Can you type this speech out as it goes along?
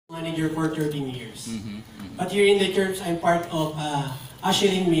Manager for 13 years. But here in the church, I'm part of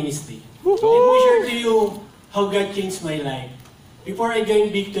ushering ministry. Let me share to you how God changed my life. Before I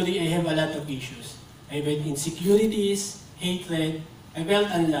joined Victory, I have a lot of issues. I felt insecurities, hatred, I felt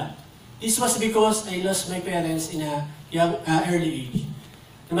unloved. This was because I lost my parents in a young, early age.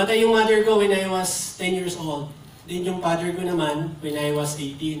 Namatay yung mother ko when I was 10 years old. Then yung father ko naman when I was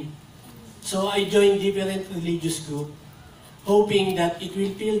 18. So I joined different religious group, hoping that it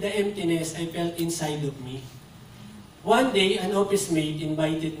will fill the emptiness I felt inside of me. One day, an office mate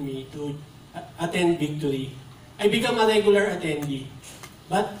invited me to attend Victory. I became a regular attendee.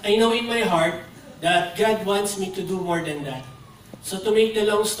 But I know in my heart that God wants me to do more than that. So to make the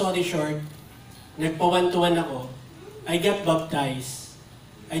long story short, nagpa-one-to-one ako. I got baptized.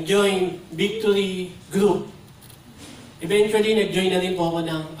 I joined Victory group. Eventually, nag-join na rin po ako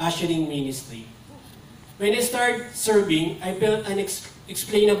ng ushering ministry. When I started serving, I felt an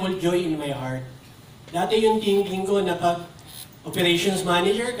unexplainable joy in my heart. Dati yung thinking ko na pag operations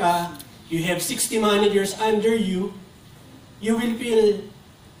manager ka, you have 60 managers under you, you will feel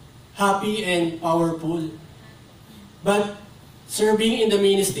happy and powerful. But serving in the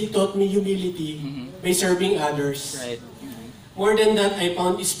ministry taught me humility by serving others. Right. More than that, I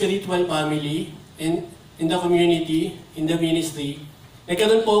found spiritual family in the community, in the ministry.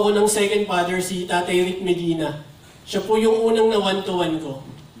 Nagkaroon po ako ng second father, si Tatay Rick Medina. Siya po yung unang na one-to-one ko.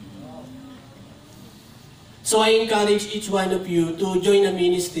 So I encourage each one of you to join a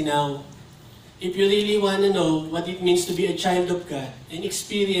ministry now. If you really want to know what it means to be a child of God and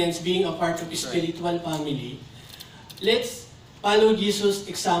experience being a part of a spiritual family, let's follow Jesus'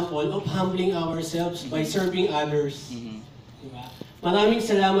 example of humbling ourselves by serving others. Diba? Maraming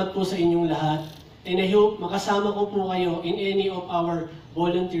salamat po sa inyong lahat. And I hope makasama ko po kayo in any of our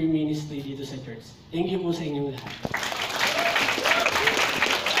volunteer ministry dito sa church. Thank you po sa inyong lahat.